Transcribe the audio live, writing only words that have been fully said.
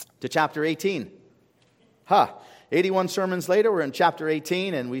to chapter 18. 81 sermons later, we're in chapter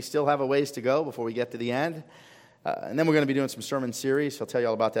 18, and we still have a ways to go before we get to the end. And then we're going to be doing some sermon series. I'll tell you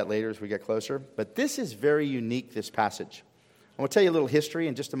all about that later as we get closer. But this is very unique, this passage. I'm going to tell you a little history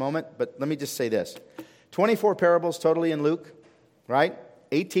in just a moment, but let me just say this. 24 parables totally in Luke, right?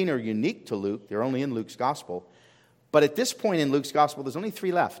 18 are unique to Luke. They're only in Luke's gospel. But at this point in Luke's gospel, there's only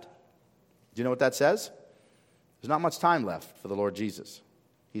 3 left. Do you know what that says? There's not much time left for the Lord Jesus.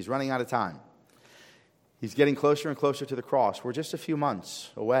 He's running out of time. He's getting closer and closer to the cross. We're just a few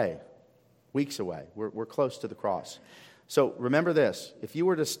months away, weeks away. We're close to the cross. So remember this. If you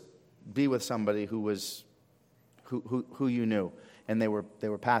were to be with somebody who you knew, and they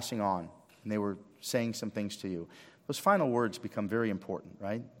were passing on, and they were saying some things to you, those final words become very important,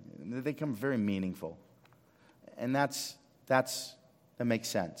 right? They become very meaningful. And that makes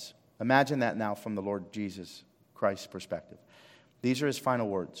sense. Imagine that now from the Lord Jesus Christ's perspective. These are his final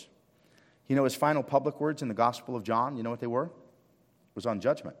words. You know his final public words in the Gospel of John, you know what they were? It was on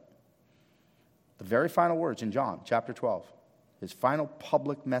judgment. The very final words in John chapter 12. His final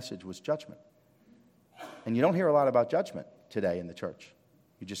public message was judgment. And you don't hear a lot about judgment today in the church.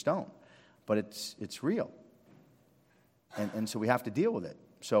 You just don't. But it's real. And so we have to deal with it.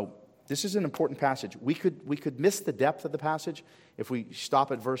 So this is an important passage. We could miss the depth of the passage if we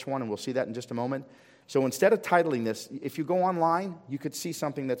stop at verse 1, and we'll see that in just a moment. So instead of titling this, if you go online, you could see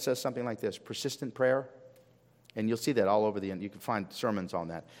something that says something like this, persistent prayer. And you'll see that all over the end. You can find sermons on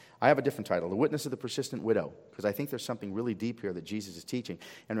that. I have a different title, The Witness of the Persistent Widow, because I think there's something really deep here that Jesus is teaching.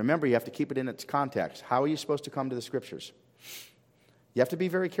 And remember, you have to keep it in its context. How are you supposed to come to the Scriptures? You have to be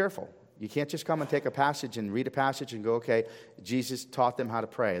very careful. You can't just come and take a passage and read a passage and go, okay, Jesus taught them how to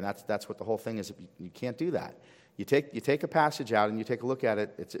pray. And that's what the whole thing is. You can't do that. You take a passage out and you take a look at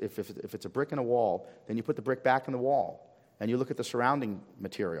it. If it's a brick in a wall, then you put the brick back in the wall. And you look at the surrounding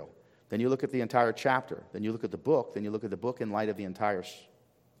material. Then you look at the entire chapter. Then you look at the book. Then you look at the book in light of the entire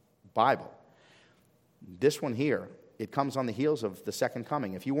Bible. This one here, it comes on the heels of the second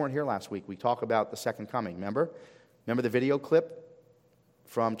coming. If you weren't here last week, we talk about the second coming. Remember the video clip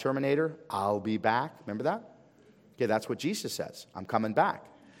from Terminator? I'll be back. Remember that? Okay, that's what Jesus says. I'm coming back.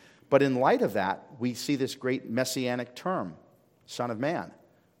 But in light of that, we see this great messianic term, Son of Man.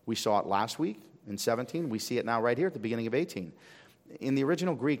 We saw it last week in 17. We see it now right here at the beginning of 18. In the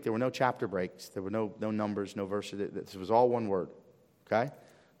original Greek, there were no chapter breaks. There were no numbers, no verses. This was all one word. Okay?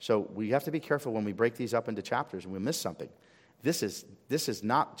 So we have to be careful when we break these up into chapters and we miss something. This is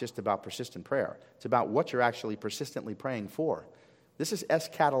not just about persistent prayer. It's about what you're actually persistently praying for. This is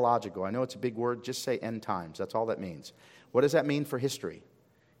eschatological. I know it's a big word. Just say end times. That's all that means. What does that mean for history?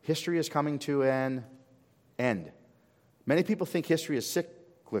 History is coming to an end. Many people think history is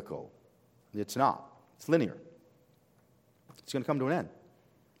cyclical. It's not. It's linear. It's going to come to an end.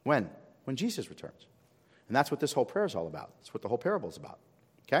 When? When Jesus returns. And that's what this whole prayer is all about. That's what the whole parable is about.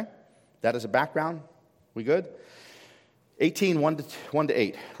 Okay? That is a background. We good? 18, 1 to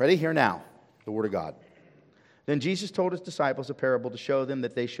 8. Ready? Here now, the Word of God. Then Jesus told his disciples a parable to show them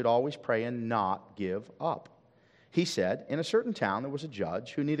that they should always pray and not give up. He said, in a certain town there was a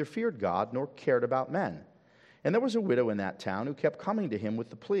judge who neither feared God nor cared about men. And there was a widow in that town who kept coming to him with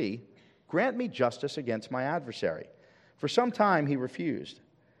the plea, grant me justice against my adversary. For some time he refused.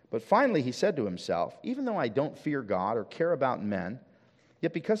 But finally he said to himself, even though I don't fear God or care about men,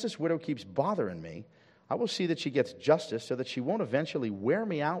 yet because this widow keeps bothering me, I will see that she gets justice so that she won't eventually wear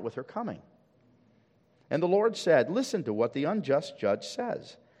me out with her coming. And the Lord said, listen to what the unjust judge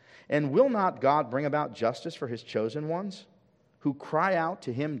says. And will not God bring about justice for his chosen ones, who cry out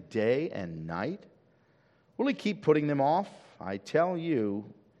to him day and night? Will he keep putting them off? I tell you,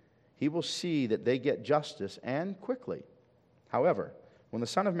 he will see that they get justice, and quickly. However, when the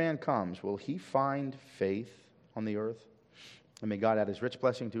Son of Man comes, will he find faith on the earth? And may God add his rich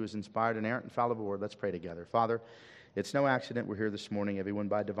blessing to his inspired, inerrant, and fallible word. Let's pray together. Father, it's no accident we're here this morning, everyone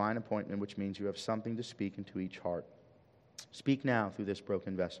by divine appointment, which means you have something to speak into each heart. Speak now through this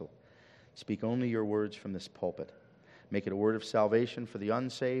broken vessel. Speak only your words from this pulpit. Make it a word of salvation for the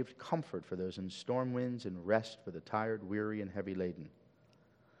unsaved, comfort for those in storm winds, and rest for the tired, weary, and heavy laden.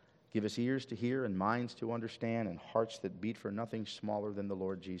 Give us ears to hear and minds to understand and hearts that beat for nothing smaller than the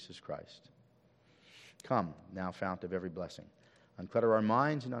Lord Jesus Christ. Come, now fount of every blessing. Unclutter our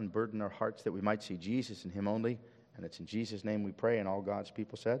minds and unburden our hearts that we might see Jesus and him only. And it's in Jesus' name we pray, and all God's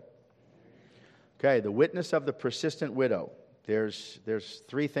people said. Okay, the witness of the persistent widow. There's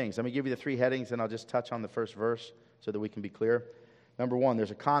 3 things. Let me give you the 3 headings, and I'll just touch on the first verse so that we can be clear. Number 1,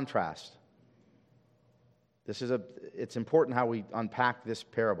 there's a contrast. It's important how we unpack this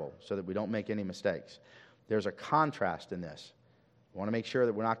parable so that we don't make any mistakes. There's a contrast in this. We want to make sure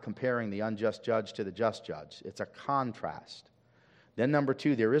that we're not comparing the unjust judge to the just judge. It's a contrast. Then number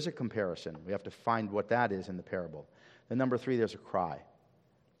 2, there is a comparison. We have to find what that is in the parable. Then number 3, there's a cry.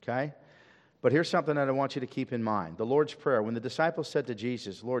 Okay? But here's something that I want you to keep in mind. The Lord's Prayer. When the disciples said to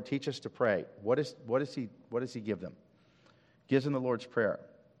Jesus, Lord, teach us to pray, what does he give them? He gives them the Lord's Prayer.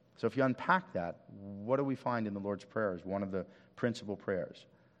 So if you unpack that, what do we find in the Lord's Prayer as one of the principal prayers?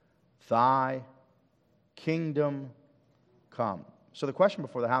 Thy kingdom come. So the question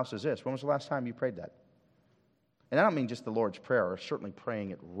before the house is this: when was the last time you prayed that? And I don't mean just the Lord's Prayer, or certainly praying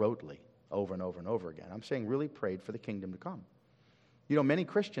it rotely over and over and over again. I'm saying really prayed for the kingdom to come. You know, many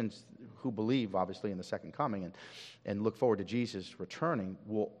Christians who believe, obviously, in the second coming and look forward to Jesus returning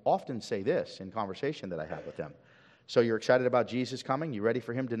will often say this in conversation that I have with them. So you're excited about Jesus coming? You ready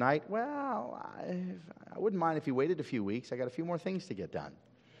for him tonight? Well, I wouldn't mind if you waited a few weeks. I got a few more things to get done.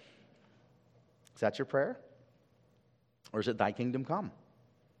 Is that your prayer? Or is it thy kingdom come?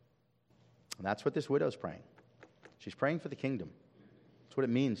 And that's what this widow's praying. She's praying for the kingdom. That's what it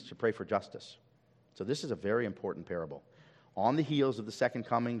means to pray for justice. So this is a very important parable. On the heels of the second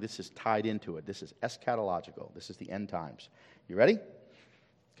coming, this is tied into it. This is eschatological. This is the end times. You ready?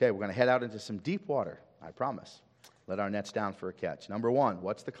 Okay, we're going to head out into some deep water, I promise. Let our nets down for a catch. Number 1,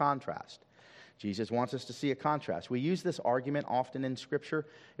 what's the contrast? Jesus wants us to see a contrast. We use this argument often in Scripture.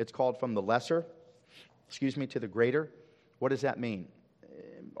 It's called from the lesser, to the greater. What does that mean?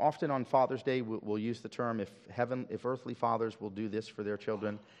 Often on Father's Day, we'll use the term, if earthly fathers will do this for their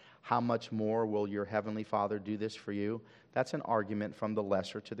children, how much more will your heavenly Father do this for you? That's an argument from the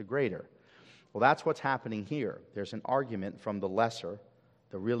lesser to the greater. Well, that's what's happening here. There's an argument from the lesser,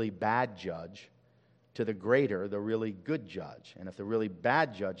 the really bad judge, to the greater, the really good judge. And if the really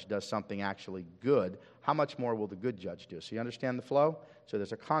bad judge does something actually good, how much more will the good judge do? So you understand the flow? So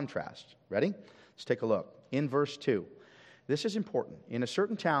there's a contrast. Ready? Let's take a look. In verse 2, this is important. In a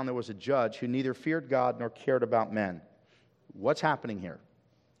certain town there was a judge who neither feared God nor cared about men. What's happening here?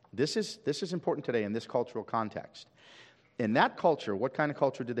 This is important today in this cultural context. In that culture, what kind of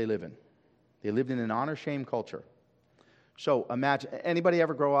culture did they live in? They lived in an honor-shame culture. So imagine, anybody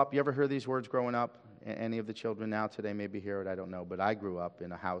ever grow up? You ever hear these words growing up? Any of the children now today maybe hear it, I don't know. But I grew up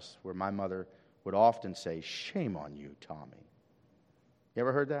in a house where my mother would often say, "Shame on you, Tommy." You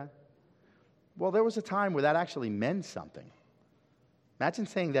ever heard that? Well, there was a time where that actually meant something. Imagine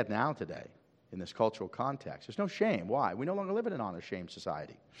saying that now today in this cultural context. There's no shame. Why? We no longer live in an honor-shame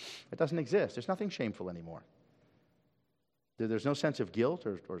society. It doesn't exist. There's nothing shameful anymore. There's no sense of guilt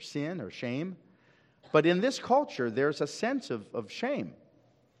or sin or shame. But in this culture, there's a sense of shame.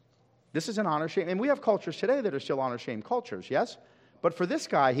 This is an honor-shame. And we have cultures today that are still honor-shame cultures, yes? But for this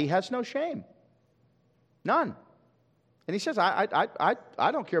guy, he has no shame. None. And he says,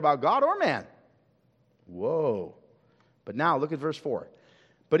 I don't care about God or man. Whoa. But now, look at verse 4.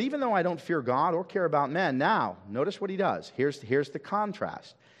 But even though I don't fear God or care about men, now, notice what he does. Here's the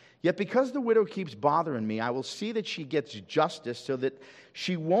contrast. Yet because the widow keeps bothering me, I will see that she gets justice so that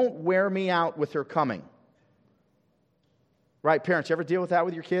she won't wear me out with her coming. Right, parents, ever deal with that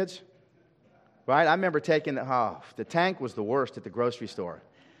with your kids? Right? I remember taking, the tank was the worst at the grocery store.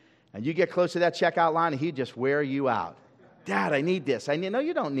 And you get close to that checkout line and he'd just wear you out. Dad, I need this. No,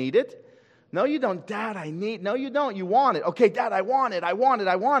 you don't need it. No, you don't. Dad, no, you don't. You want it. Okay, Dad, I want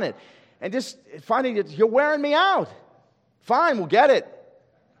it. And just finding you're wearing me out. Fine, we'll get it.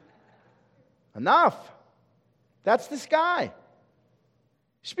 Enough. That's this guy.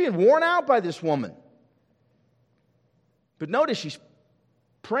 He's being worn out by this woman. But notice she's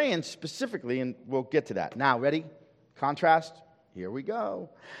praying specifically, and we'll get to that. Now, ready? Contrast. Here we go.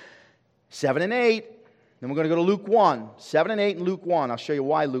 7 and 8. Then we're going to go to Luke 1. 7 and 8 in Luke 1. I'll show you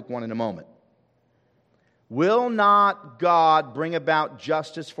why Luke 1 in a moment. Will not God bring about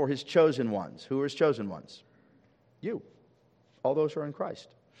justice for his chosen ones? Who are his chosen ones? You. All those who are in Christ.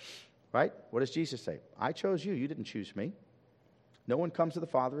 Right? What does Jesus say? I chose you. You didn't choose me. No one comes to the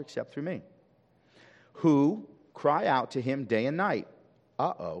Father except through me. Who cry out to him day and night.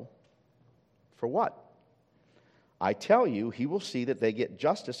 Uh-oh. For what? I tell you, he will see that they get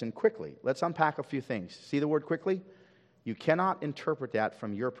justice and quickly. Let's unpack a few things. See the word quickly? You cannot interpret that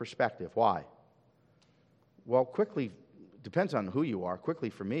from your perspective. Why? Well, quickly depends on who you are. Quickly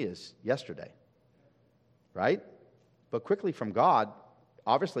for me is yesterday. Right? But quickly from God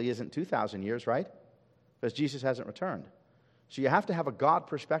obviously isn't 2,000 years, right? Because Jesus hasn't returned. So you have to have a God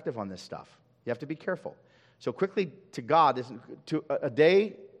perspective on this stuff. You have to be careful. So quickly to God, a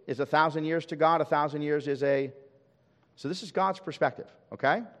day is 1,000 years to God. 1,000 years is a... So this is God's perspective,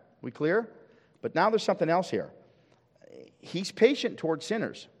 okay? We clear? But now there's something else here. He's patient towards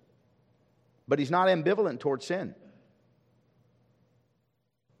sinners, but he's not ambivalent towards sin.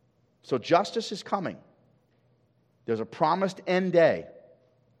 So justice is coming. There's a promised end day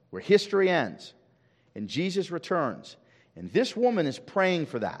where history ends and Jesus returns. And this woman is praying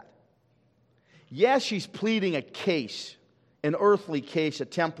for that. Yes, she's pleading a case, an earthly case, a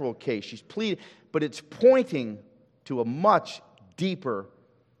temporal case. She's pleading, but it's pointing to a much deeper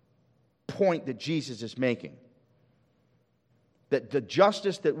point that Jesus is making. That the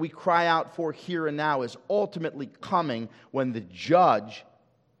justice that we cry out for here and now is ultimately coming when the judge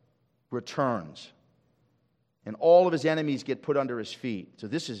returns. And all of his enemies get put under his feet. So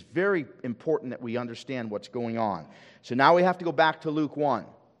this is very important that we understand what's going on. So now we have to go back to Luke 1,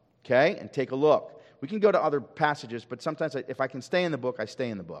 okay, and take a look. We can go to other passages, but sometimes if I can stay in the book, I stay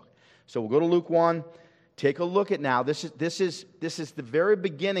in the book. So we'll go to Luke 1. Take a look at now. This is the very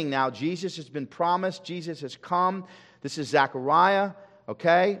beginning now. Jesus has been promised. Jesus has come. This is Zechariah,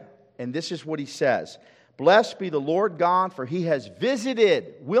 okay? And this is what he says. Blessed be the Lord God, for he has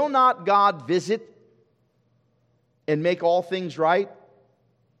visited. Will not God visit and make all things right?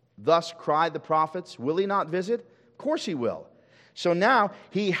 Thus cried the prophets. Will he not visit? Of course he will. So now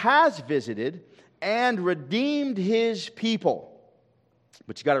he has visited and redeemed his people.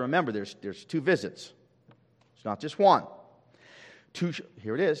 But you got to remember, there's two visits. It's not just one.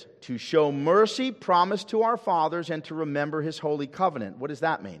 Here it is. To show mercy promised to our fathers and to remember his holy covenant. What does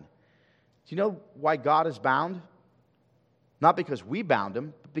that mean? Do you know why God is bound? Not because we bound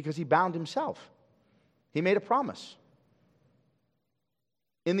him, but because he bound himself. He made a promise.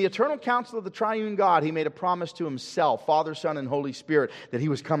 In the eternal counsel of the triune God, he made a promise to himself, Father, Son, and Holy Spirit, that he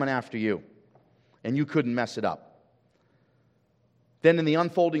was coming after you. And you couldn't mess it up. Then in the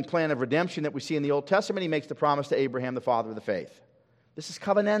unfolding plan of redemption that we see in the Old Testament, he makes the promise to Abraham, the father of the faith. This is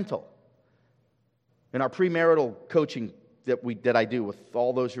covenantal. In our premarital coaching that I do with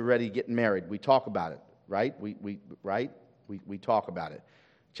all those who are ready to get married, we talk about it, right? We talk about it.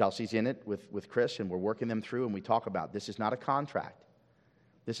 Chelsea's in it with Chris, and we're working them through, and we talk about this is not a contract.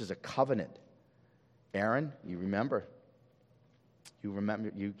 This is a covenant. Aaron, you remember.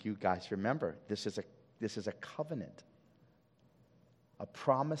 You guys remember. This is a covenant. A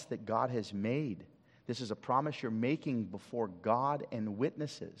promise that God has made. This is a promise you're making before God and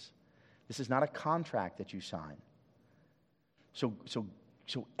witnesses. This is not a contract that you sign. So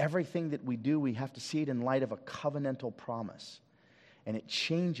everything that we do, we have to see it in light of a covenantal promise. And it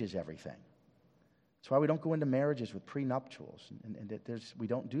changes everything. That's why we don't go into marriages with prenuptials. And we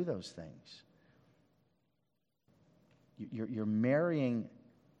don't do those things. You're marrying,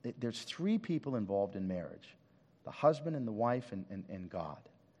 there's three people involved in marriage. The husband and the wife and God.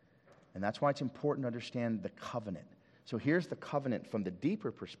 And that's why it's important to understand the covenant. So here's the covenant from the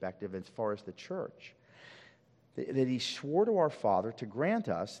deeper perspective as far as the church. That he swore to our Father to grant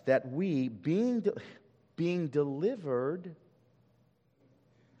us that we, being delivered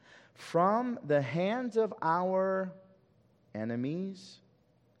from the hands of our enemies,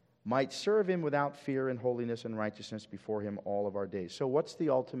 might serve him without fear in holiness and righteousness before him all of our days. So what's the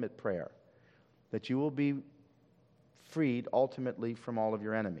ultimate prayer? That you will be freed ultimately from all of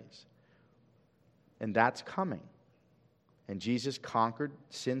your enemies. And that's coming. And Jesus conquered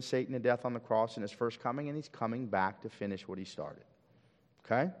sin, Satan, and death on the cross in his first coming, and he's coming back to finish what he started.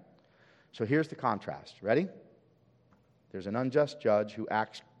 Okay? So here's the contrast. Ready? There's an unjust judge who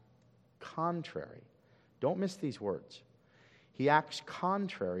acts contrary. Don't miss these words. He acts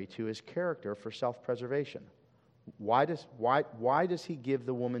contrary to his character for self-preservation. Why does he give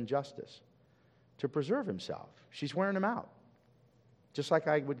the woman justice? To preserve himself. She's wearing him out. Just like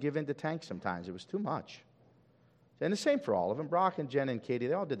I would give in to Tank sometimes. It was too much. And the same for all of them. Brock and Jen and Katie,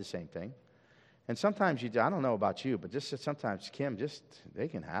 they all did the same thing. And sometimes, I don't know about you, but just sometimes Kim, they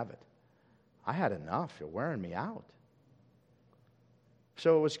can have it. I had enough. You're wearing me out.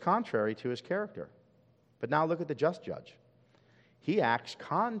 So it was contrary to his character. But now look at the just judge. He acts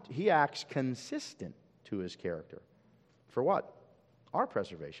consistent to his character. For what? Our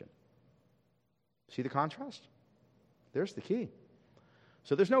preservation. See the contrast? There's the key.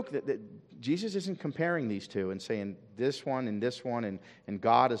 So there's Jesus isn't comparing these two and saying this one and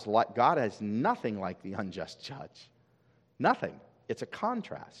God has nothing like the unjust judge. Nothing. It's a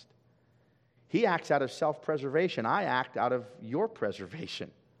contrast. He acts out of self-preservation. I act out of your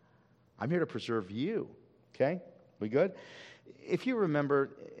preservation. I'm here to preserve you. Okay? We good? If you remember,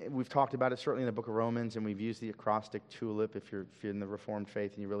 we've talked about it certainly in the book of Romans, and we've used the acrostic tulip if you're in the Reformed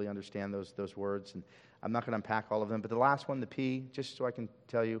faith and you really understand those words. And I'm not going to unpack all of them, but the last one, the P, just so I can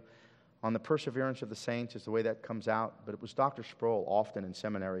tell you, on the perseverance of the saints is the way that comes out. But it was Dr. Sproul often in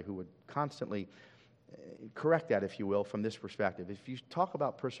seminary who would constantly correct that, if you will, from this perspective. If you talk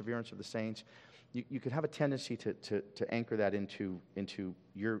about perseverance of the saints, you could have a tendency to anchor that into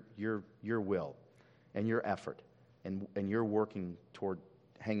your will and your effort and your working toward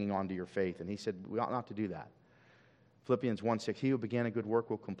hanging on to your faith. And he said, we ought not to do that. Philippians 1:6, he who began a good work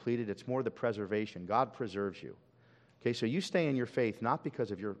will complete it. It's more the preservation. God preserves you. Okay, so you stay in your faith not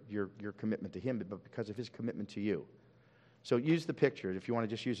because of your commitment to him, but because of his commitment to you. So use the picture, if you want to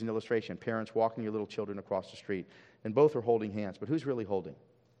just use an illustration. Parents walking your little children across the street, and both are holding hands, but who's really holding?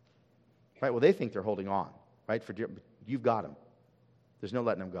 Right, well, they think they're holding on, right? You've got them. There's no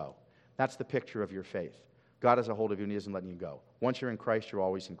letting them go. That's the picture of your faith. God has a hold of you and he isn't letting you go. Once you're in Christ, you're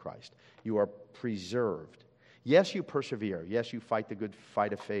always in Christ. You are preserved. Yes, you persevere. Yes, you fight the good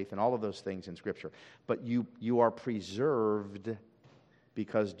fight of faith and all of those things in Scripture. But you are preserved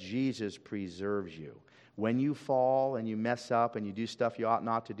because Jesus preserves you. When you fall and you mess up and you do stuff you ought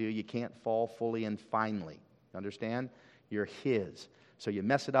not to do, you can't fall fully and finally. Understand? You're his. So you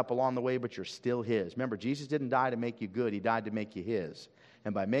mess it up along the way, but you're still his. Remember, Jesus didn't die to make you good. He died to make you his.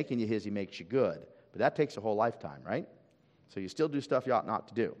 And by making you his, he makes you good. But that takes a whole lifetime, right? So you still do stuff you ought not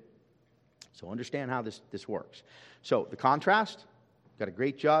to do. So understand how this works. So the contrast, got a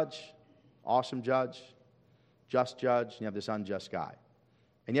great judge, awesome judge, just judge, and you have this unjust guy.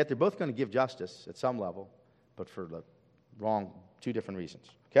 And yet they're both going to give justice at some level, but for the wrong, two different reasons.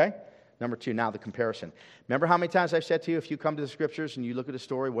 Okay? Number two, now the comparison. Remember how many times I've said to you, if you come to the Scriptures and you look at a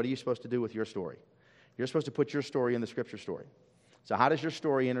story, what are you supposed to do with your story? You're supposed to put your story in the Scripture story. So how does your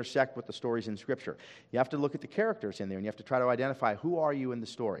story intersect with the stories in Scripture? You have to look at the characters in there, and you have to try to identify who are you in the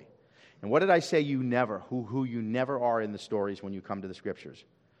story. And what did I say who you never are in the stories when you come to the Scriptures?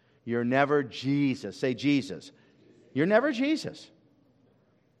 You're never Jesus. Say Jesus. You're never Jesus.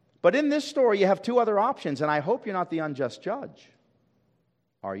 But in this story, you have two other options, and I hope you're not the unjust judge.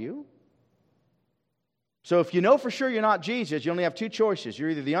 Are you? So if you know for sure you're not Jesus, you only have two choices.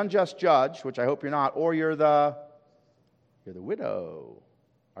 You're either the unjust judge, which I hope you're not, or you're the widow.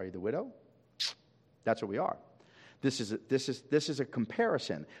 Are you the widow? That's what we are. This is a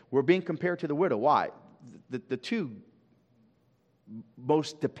comparison. We're being compared to the widow. Why? The two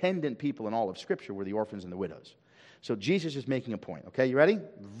most dependent people in all of Scripture were the orphans and the widows. So Jesus is making a point. Okay, you ready?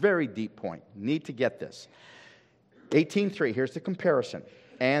 Very deep point. Need to get this. 18:3, here's the comparison.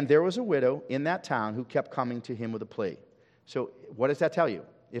 And there was a widow in that town who kept coming to him with a plea. So what does that tell you?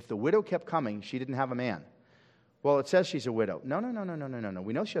 If the widow kept coming, she didn't have a man. Well, it says she's a widow. No.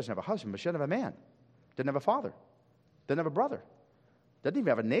 We know she doesn't have a husband, but she doesn't have a man. Doesn't have a father. Doesn't have a brother. Doesn't even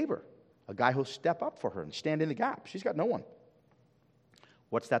have a neighbor. A guy who'll step up for her and stand in the gap. She's got no one.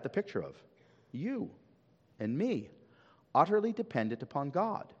 What's that the picture of? You and me, utterly dependent upon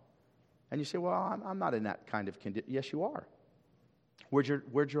God. And you say, well, I'm not in that kind of condition. Yes, you are.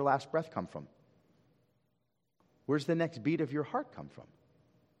 Where'd your last breath come from? Where's the next beat of your heart come from?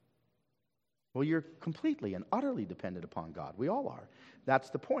 Well, you're completely and utterly dependent upon God. We all are. That's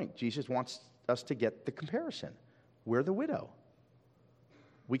the point. Jesus wants us to get the comparison. We're the widow.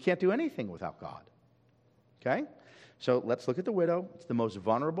 We can't do anything without God. Okay? So let's look at the widow. It's the most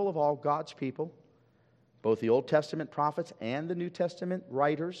vulnerable of all God's people. Both the Old Testament prophets and the New Testament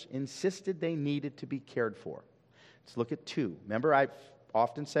writers insisted they needed to be cared for. Let's look at two. Remember, I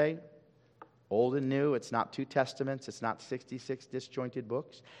often say, Old and New, it's not two testaments, it's not 66 disjointed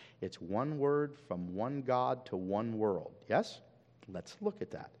books. It's one word from one God to one world. Yes? Let's look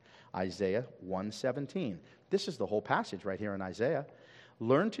at that. Isaiah 1:17. This is the whole passage right here in Isaiah.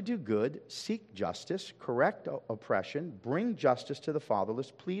 Learn to do good, seek justice, correct oppression, bring justice to the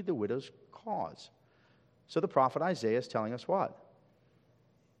fatherless, plead the widow's cause. So the prophet Isaiah is telling us what?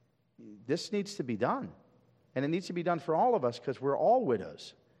 This needs to be done. And it needs to be done for all of us because we're all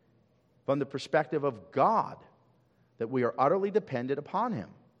widows. From the perspective of God, that we are utterly dependent upon Him.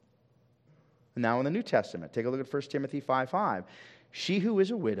 And now in the New Testament, take a look at 1 Timothy 5:5. She who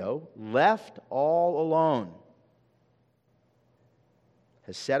is a widow, left all alone,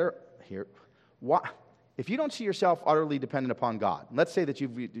 has set her here. Why? If you don't see yourself utterly dependent upon God, let's say that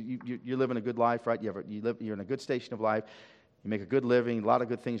you're living a good life, right? You're in a good station of life. You make a good living, a lot of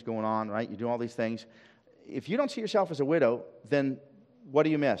good things going on, right? You do all these things. If you don't see yourself as a widow, then what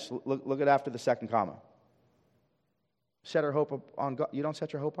do you miss? Look at after the second comma. Set our hope on God. You don't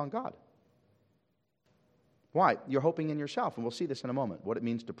set your hope on God. Why? You're hoping in yourself, and we'll see this in a moment, what it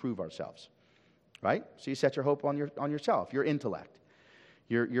means to prove ourselves. Right? So you set your hope on yourself, your intellect,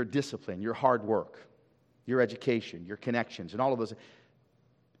 your discipline, your hard work, your education, your connections, and all of those.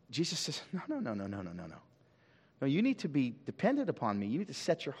 Jesus says, no. No, you need to be dependent upon me. You need to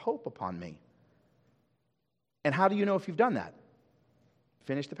set your hope upon me. And how do you know if you've done that?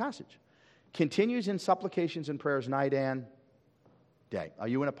 Finish the passage. Continues in supplications and prayers night and day. Are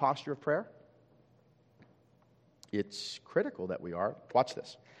you in a posture of prayer? It's critical that we are. Watch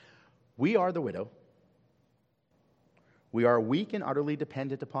this. We are the widow. We are weak and utterly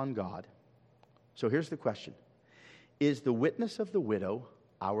dependent upon God. So here's the question. Is the witness of the widow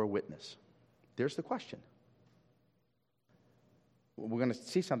our witness? There's the question. We're going to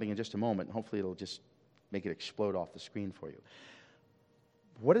see something in just a moment. Hopefully it'll just make it explode off the screen for you.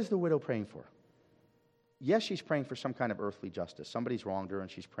 What is the widow praying for? Yes, she's praying for some kind of earthly justice. Somebody's wronged her and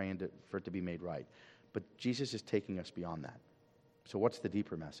she's praying for it to be made right. But Jesus is taking us beyond that. So what's the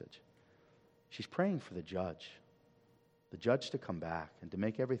deeper message? She's praying for the judge to come back and to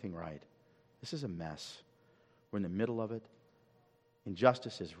make everything right. This is a mess. We're in the middle of it.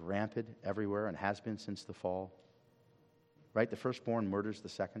 Injustice is rampant everywhere and has been since the fall. Right? The firstborn murders the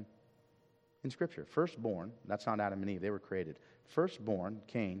second. In Scripture, firstborn, that's not Adam and Eve, they were created. Firstborn,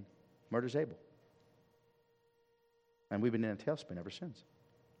 Cain, murders Abel. And we've been in a tailspin ever since.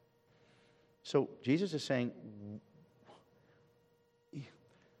 So Jesus is saying,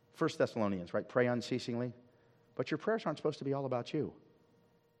 1 Thessalonians, right? Pray unceasingly. But your prayers aren't supposed to be all about you.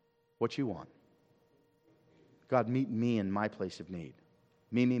 What you want. God, meet me in my place of need.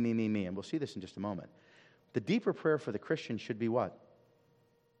 Me. And we'll see this in just a moment. The deeper prayer for the Christian should be what?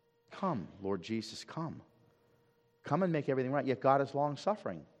 Come, Lord Jesus, come. Come and make everything right. Yet God is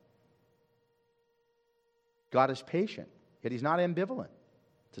long-suffering. God is patient. Yet He's not ambivalent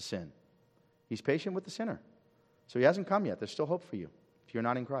to sin. He's patient with the sinner. So He hasn't come yet. There's still hope for you if you're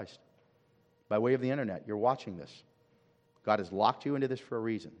not in Christ. By way of the internet, you're watching this. God has locked you into this for a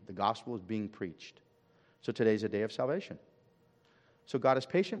reason. The gospel is being preached. So today's a day of salvation. So God is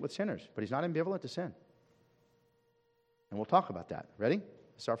patient with sinners, but He's not ambivalent to sin. And we'll talk about that. Ready?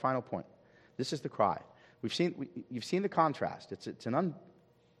 This is our final point. This is the cry. You've seen the contrast. It's an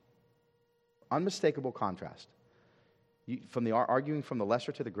unmistakable contrast. From the arguing from the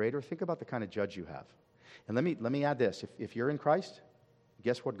lesser to the greater, think about the kind of judge you have. And let me add this. If you're in Christ,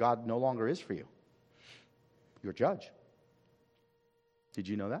 guess what God no longer is for you? Your judge. Did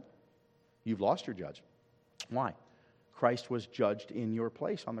you know that? You've lost your judge. Why? Christ was judged in your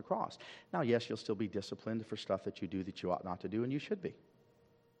place on the cross. Now, yes, you'll still be disciplined for stuff that you do that you ought not to do, and you should be.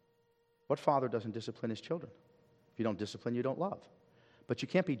 What father doesn't discipline his children? If you don't discipline, you don't love. But you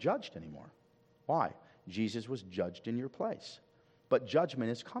can't be judged anymore. Why? Jesus was judged in your place. But judgment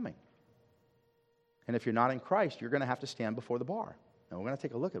is coming. And if you're not in Christ, you're going to have to stand before the bar. And we're going to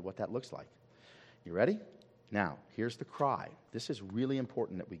take a look at what that looks like. You ready? Now, here's the cry. This is really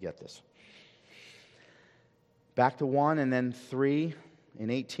important that we get this. Back to 1 and then 3 and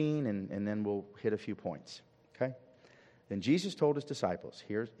 18, and then we'll hit a few points. Okay? Then Jesus told His disciples,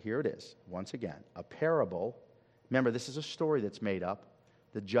 here it is, once again, a parable. Remember, this is a story that's made up.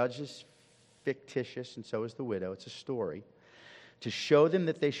 The judge is fictitious, and so is the widow. It's a story. To show them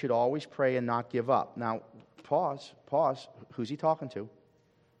that they should always pray and not give up. Now, pause. Who's He talking to?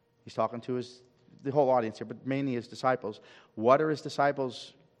 He's talking to the whole audience here, but mainly His disciples. What are His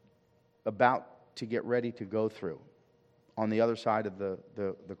disciples about to get ready to go through on the other side of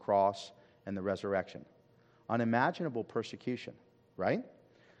the cross and the resurrection? Unimaginable persecution, right?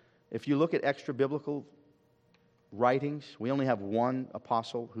 If you look at extra-biblical writings, we only have one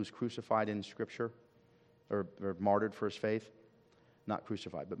apostle who's crucified in Scripture or martyred for his faith. Not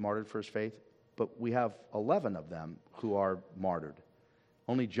crucified, but martyred for his faith. But we have 11 of them who are martyred.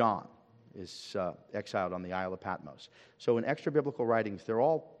 Only John is exiled on the Isle of Patmos. So in extra-biblical writings, they're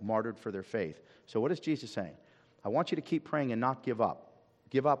all martyred for their faith. So what is Jesus saying? I want you to keep praying and not give up.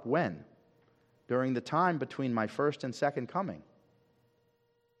 Give up when? During the time between my first and second coming.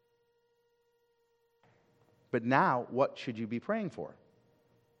 But now, what should you be praying for?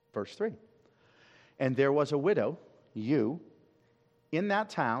 Verse 3. And there was a widow, you, in that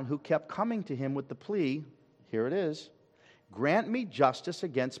town who kept coming to Him with the plea, here it is, grant me justice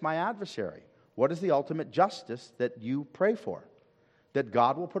against my adversary. What is the ultimate justice that you pray for? That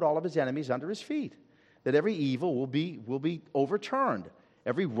God will put all of His enemies under His feet. That every evil will be overturned.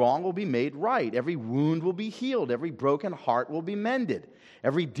 Every wrong will be made right. Every wound will be healed. Every broken heart will be mended.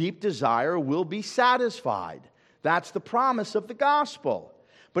 Every deep desire will be satisfied. That's the promise of the gospel.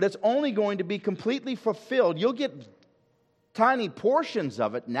 But it's only going to be completely fulfilled. You'll get tiny portions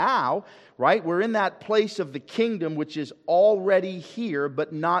of it now, right? We're in that place of the kingdom which is already here,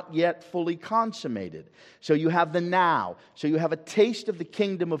 but not yet fully consummated. So you have the now. So you have a taste of the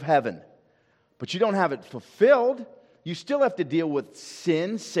kingdom of heaven. But you don't have it fulfilled. You still have to deal with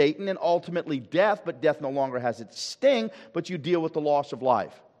sin, Satan, and ultimately death, but death no longer has its sting, but you deal with the loss of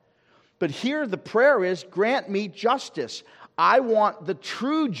life. But here the prayer is, grant me justice. I want the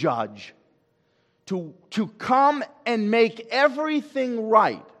true judge to come and make everything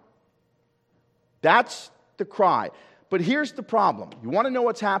right. That's the cry. But here's the problem. You want to know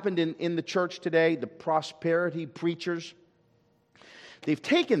what's happened in the church today? The prosperity preachers. They've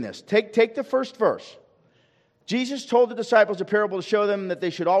taken this. Take the first verse. Jesus told the disciples a parable to show them that they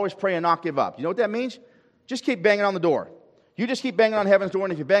should always pray and not give up. You know what that means? Just keep banging on the door. You just keep banging on heaven's door,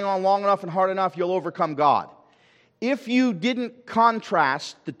 and if you bang on long enough and hard enough, you'll overcome God. If you didn't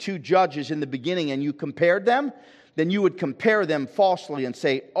contrast the two judges in the beginning and you compared them, then you would compare them falsely and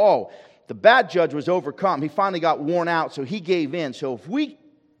say, oh, the bad judge was overcome. He finally got worn out, so he gave in. So if we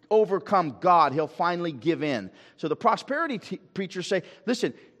overcome God, he'll finally give in. So the prosperity preachers say,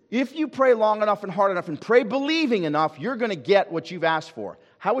 listen, if you pray long enough and hard enough and pray believing enough, you're going to get what you've asked for.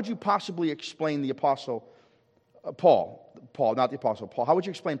 How would you possibly explain the apostle Paul, not the apostle Paul. How would you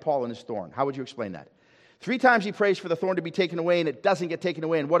explain Paul and his thorn? How would you explain that? 3 times he prays for the thorn to be taken away, and it doesn't get taken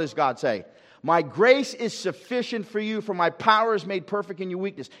away. And what does God say? My grace is sufficient for you, for my power is made perfect in your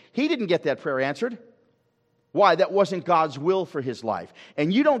weakness. He didn't get that prayer answered. Why? That wasn't God's will for his life.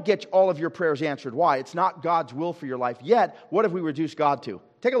 And you don't get all of your prayers answered. Why? It's not God's will for your life. Yet, what have we reduced God to?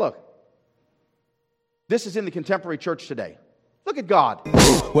 Take a look. This is in the contemporary church today. Look at God.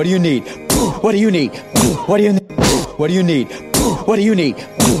 What do you need? What do you need? What do you need? What do you need? What do you need?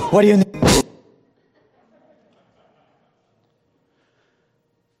 What do you need?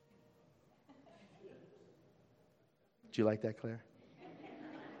 Do you like that, Claire?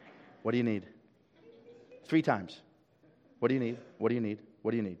 What do you need? 3 times. What do you need? What do you need?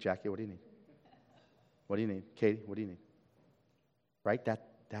 What do you need? Jackie, what do you need? What do you need? Katie, what do you need? Right?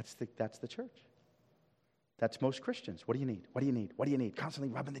 That's the church. That's most Christians. What do you need? What do you need? What do you need?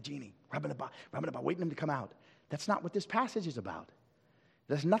 Constantly rubbing the genie, rubbing about, waiting him to come out. That's not what this passage is about.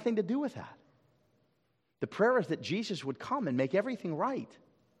 It has nothing to do with that. The prayer is that Jesus would come and make everything right.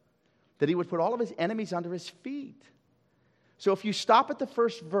 That he would put all of his enemies under his feet. So if you stop at the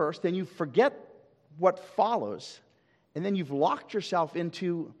first verse, then you forget what follows, and then you've locked yourself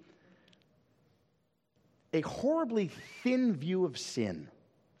into a horribly thin view of sin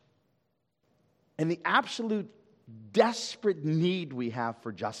and the absolute desperate need we have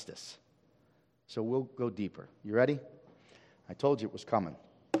for justice. So we'll go deeper. You ready? I told you it was coming.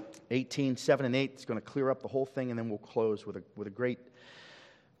 18, 7 and 8 is going to clear up the whole thing, and then we'll close with a great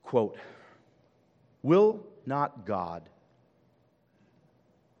quote. Will not God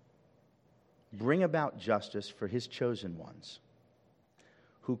bring about justice for his chosen ones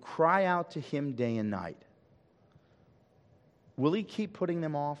who cry out to him day and night? Will he keep putting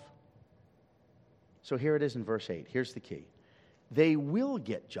them off? So here it is in verse 8. Here's the key. They will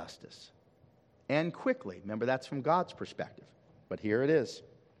get justice, and quickly. Remember, that's from God's perspective. But here it is.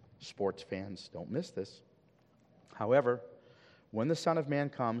 Sports fans, don't miss this. However, when the Son of Man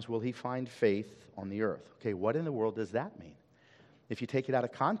comes, will he find faith on the earth? Okay, what in the world does that mean? If you take it out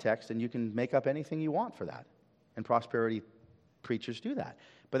of context, then you can make up anything you want for that. And prosperity preachers do that.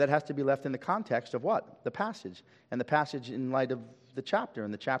 But that has to be left in the context of what? The passage. And the passage in light of the chapter,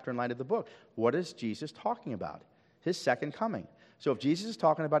 and the chapter in light of the book. What is Jesus talking about? His second coming. So if Jesus is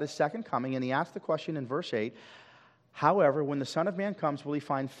talking about his second coming, and he asks the question in verse 8, however, when the Son of Man comes, will he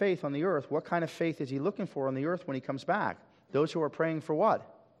find faith on the earth? What kind of faith is he looking for on the earth when he comes back? Those who are praying for what?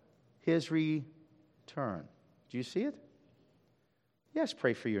 His return. Do you see it? Yes,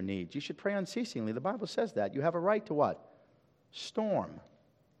 pray for your needs. You should pray unceasingly. The Bible says that. You have a right to what? Storm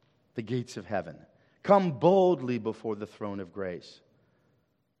the gates of heaven. Come boldly before the throne of grace.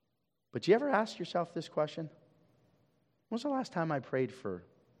 But you ever ask yourself this question? When was the last time I prayed for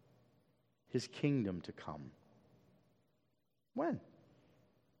his kingdom to come? When?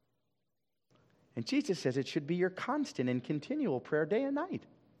 And Jesus says it should be your constant and continual prayer day and night.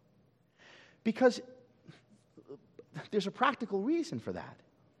 Because there's a practical reason for that.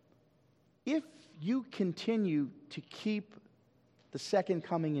 If you continue to keep the second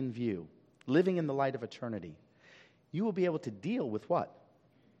coming in view, living in the light of eternity, you will be able to deal with what?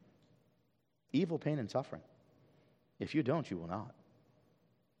 Evil, pain, and suffering. If you don't, you will not.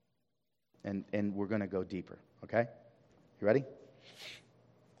 And we're going to go deeper, okay? You ready?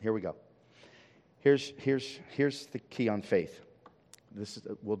 Here we go. Here's the key on faith.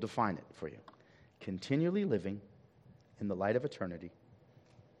 We'll define it for you. Continually living in the light of eternity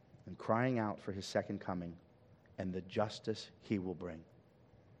and crying out for his second coming and the justice he will bring.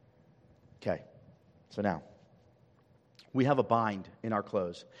 Okay, so now, we have a bind in our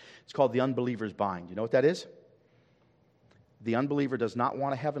clothes. It's called the unbeliever's bind. You know what that is? The unbeliever does not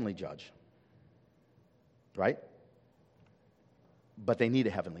want a heavenly judge, right? But they need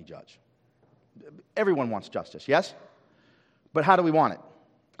a heavenly judge. Everyone wants justice, yes? But how do we want it?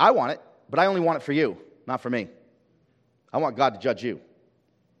 I want it, but I only want it for you, not for me. I want God to judge you,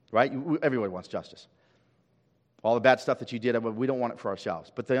 right? Everyone wants justice. All the bad stuff that you did, we don't want it for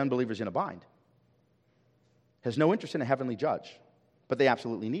ourselves. But the unbeliever's in a bind. Has no interest in a heavenly judge, but they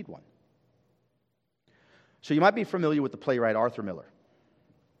absolutely need one. So you might be familiar with the playwright Arthur Miller.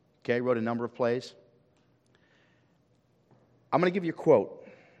 Okay, he wrote a number of plays. I'm going to give you a quote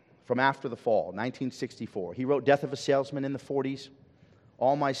from After the Fall, 1964. He wrote Death of a Salesman in the 40s,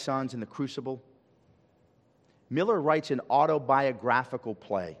 All My Sons in the Crucible. Miller writes an autobiographical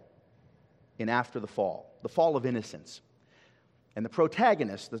play in After the Fall of Innocence. And the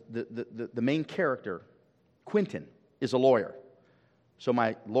protagonist, the main character, Quentin, is a lawyer. So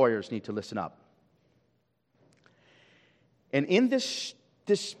my lawyers need to listen up. And in this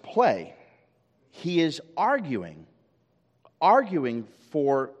play, he is arguing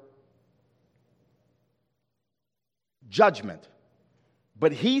for judgment.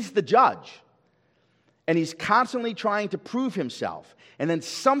 But he's the judge. And he's constantly trying to prove himself. And then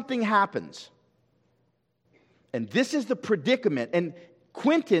something happens. And this is the predicament. And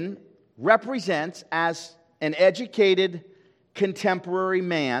Quentin represents, as an educated contemporary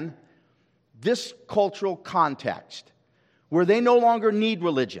man, this cultural context where they no longer need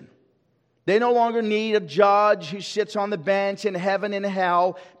religion. They no longer need a judge who sits on the bench in heaven and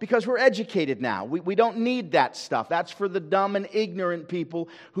hell, because we're educated now. We don't need that stuff. That's for the dumb and ignorant people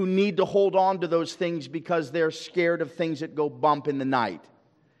who need to hold on to those things because they're scared of things that go bump in the night.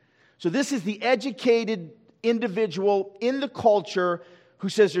 So this is the educated individual in the culture who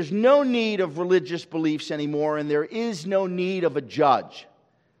says there's no need of religious beliefs anymore and there is no need of a judge.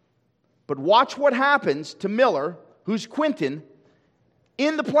 But watch what happens to Miller, who's Quentin,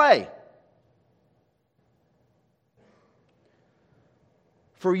 in the play.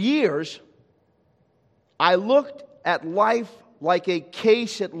 For years, I looked at life like a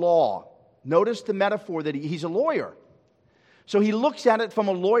case at law. Notice the metaphor that he's a lawyer. So he looks at it from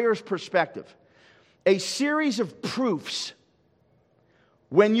a lawyer's perspective. A series of proofs.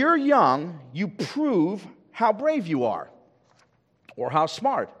 When you're young, you prove how brave you are or how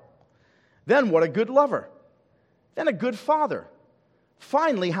smart. Then what a good lover. Then a good father.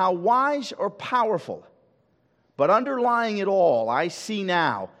 Finally, how wise or powerful. But underlying it all, I see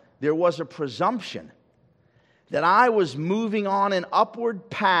now, there was a presumption that I was moving on an upward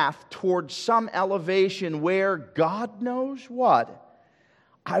path towards some elevation where, God knows what,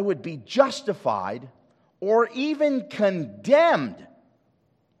 I would be justified or even condemned.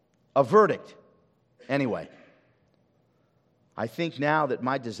 A verdict. Anyway, I think now that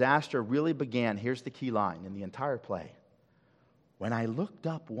my disaster really began. Here's the key line in the entire play. When I looked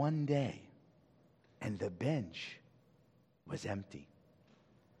up one day, and the bench was empty.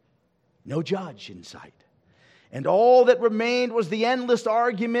 No judge in sight. And all that remained was the endless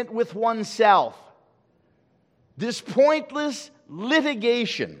argument with oneself. This pointless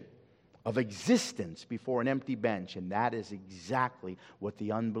litigation of existence before an empty bench. And that is exactly what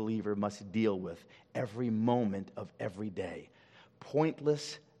the unbeliever must deal with every moment of every day.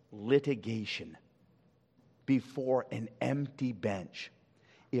 Pointless litigation before an empty bench.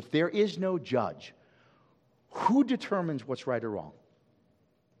 If there is no judge, who determines what's right or wrong?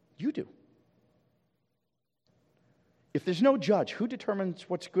 You do. If there's no judge, who determines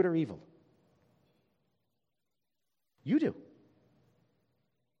what's good or evil? You do.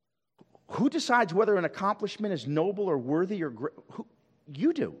 Who decides whether an accomplishment is noble or worthy or great?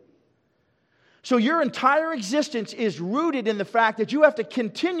 You do. So your entire existence is rooted in the fact that you have to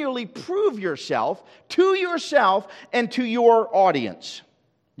continually prove yourself and to your audience,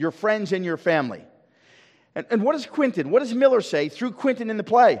 your friends and your family. And what does Miller say through Quentin in the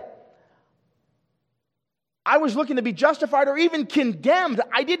play? I was looking to be justified or even condemned.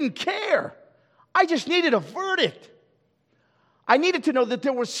 I didn't care. I just needed a verdict. I needed to know that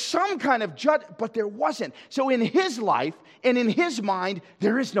there was some kind of judge, but there wasn't. So in his life and in his mind,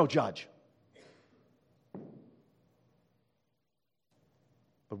 there is no judge.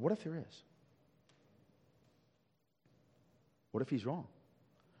 But what if there is? What if he's wrong?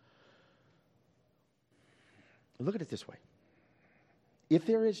 Look at it this way. If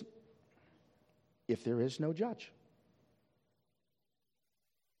there is no judge,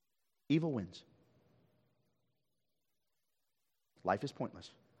 evil wins. Life is pointless.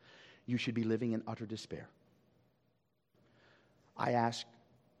 You should be living in utter despair. I ask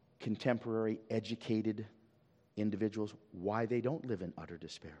contemporary, educated individuals why they don't live in utter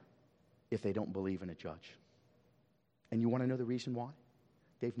despair if they don't believe in a judge. And you want to know the reason why?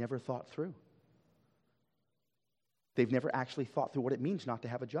 They've never thought through. They've never actually thought through what it means not to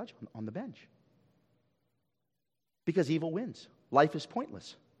have a judge on the bench. Because evil wins. Life is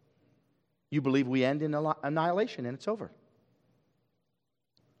pointless. You believe we end in annihilation and it's over.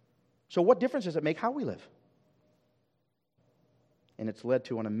 So what difference does it make how we live? and it's led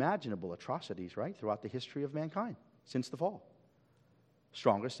to unimaginable atrocities, right, throughout the history of mankind since the fall.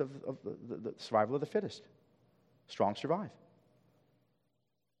 Strongest of the survival of the fittest. Strong survive.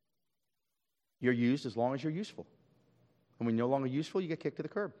 You're used as long as you're useful. And when you're no longer useful, you get kicked to the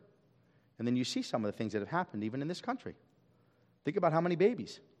curb. And then you see some of the things that have happened even in this country. Think about how many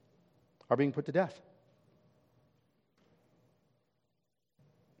babies are being put to death.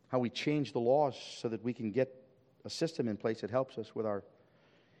 How we change the laws so that we can get a system in place that helps us with our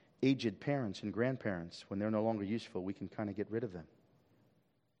aged parents and grandparents. When they're no longer useful, we can kind of get rid of them.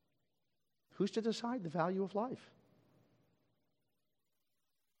 Who's to decide the value of life?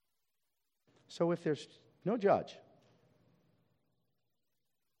 So if there's no judge,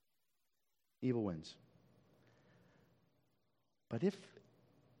 evil wins. But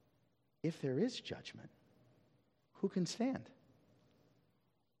if there is judgment, who can stand?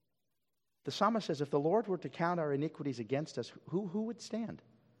 The psalmist says, if the Lord were to count our iniquities against us, who would stand?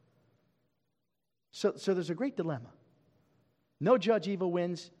 So there's a great dilemma. No judge, evil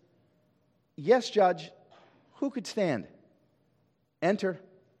wins. Yes, judge, who could stand? Enter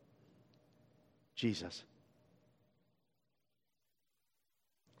Jesus.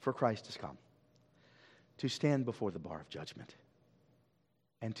 For Christ has come to stand before the bar of judgment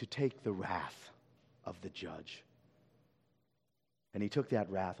and to take the wrath of the judge. And he took that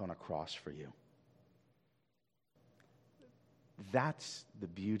wrath on a cross for you. That's the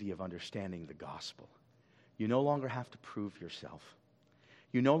beauty of understanding the gospel. You no longer have to prove yourself.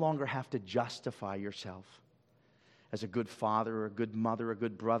 You no longer have to justify yourself as a good father or a good mother, a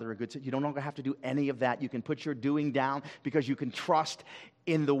good brother, you no longer have to do any of that. You can put your doing down because you can trust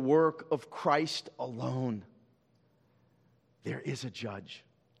in the work of Christ alone. There is a judge,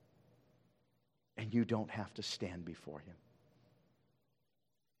 and you don't have to stand before him.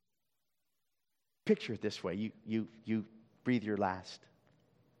 Picture it this way. You breathe your last.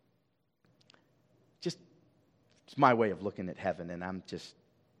 Just, it's my way of looking at heaven, and I'm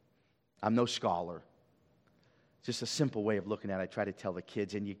no scholar. Just a simple way of looking at it. I try to tell the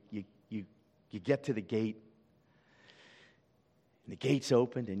kids, and you get to the gate, and the gate's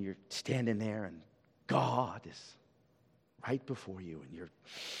opened, and you're standing there, and God is right before you,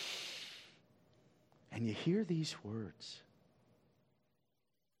 and you hear these words.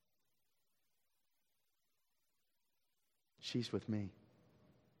 She's with me.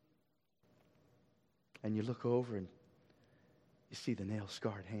 And you look over and you see the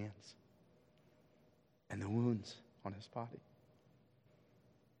nail-scarred hands and the wounds on his body.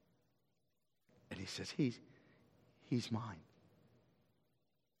 And he says, he's mine.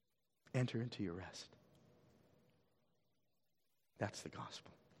 Enter into your rest. That's the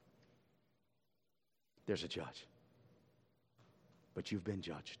gospel. There's a judge. But you've been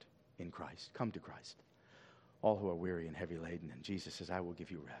judged in Christ. Come to Christ. All who are weary and heavy laden. And Jesus says, I will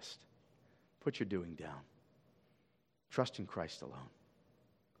give you rest. Put your doing down. Trust in Christ alone.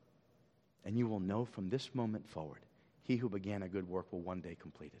 And you will know from this moment forward, he who began a good work will one day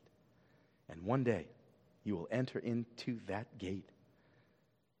complete it. And one day, you will enter into that gate.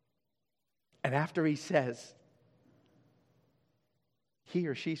 And after he says, he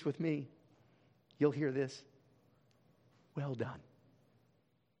or she's with me, you'll hear this. Well done.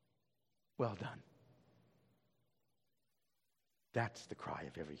 Well done. That's the cry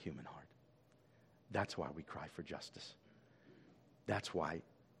of every human heart. That's why we cry for justice. That's why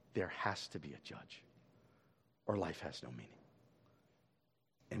there has to be a judge, or life has no meaning.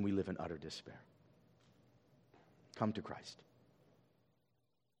 And we live in utter despair. Come to Christ.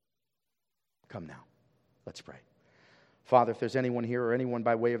 Come now. Let's pray. Father, if there's anyone here or anyone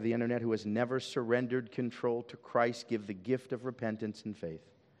by way of the internet who has never surrendered control to Christ, give the gift of repentance and faith.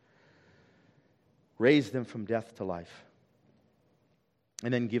 Raise them from death to life.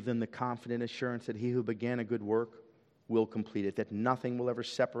 And then give them the confident assurance that he who began a good work will complete it, that nothing will ever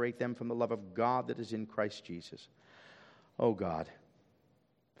separate them from the love of God that is in Christ Jesus. Oh God,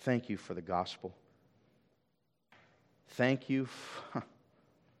 thank you for the gospel. Thank you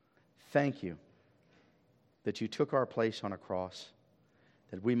that you took our place on a cross,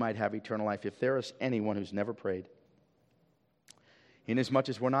 that we might have eternal life. If there is anyone who's never prayed, inasmuch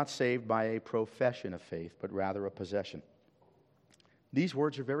as we're not saved by a profession of faith, but rather a possession. These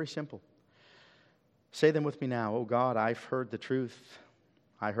words are very simple. Say them with me now. Oh God, I've heard the truth.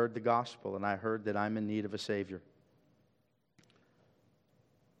 I heard the gospel, and I heard that I'm in need of a Savior.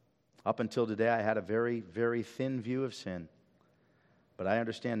 Up until today, I had a very, very thin view of sin. But I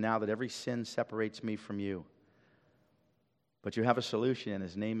understand now that every sin separates me from you. But you have a solution, and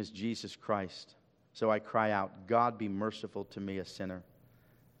his name is Jesus Christ. So I cry out, God, be merciful to me, a sinner.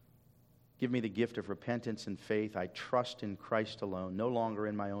 Give me the gift of repentance and faith. I trust in Christ alone, no longer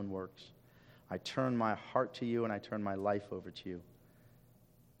in my own works. I turn my heart to you and I turn my life over to you.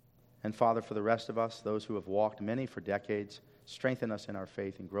 And Father, for the rest of us, those who have walked many for decades, strengthen us in our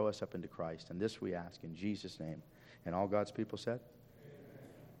faith and grow us up into Christ. And this we ask in Jesus' name. And all God's people said?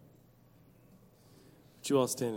 Would you all stand?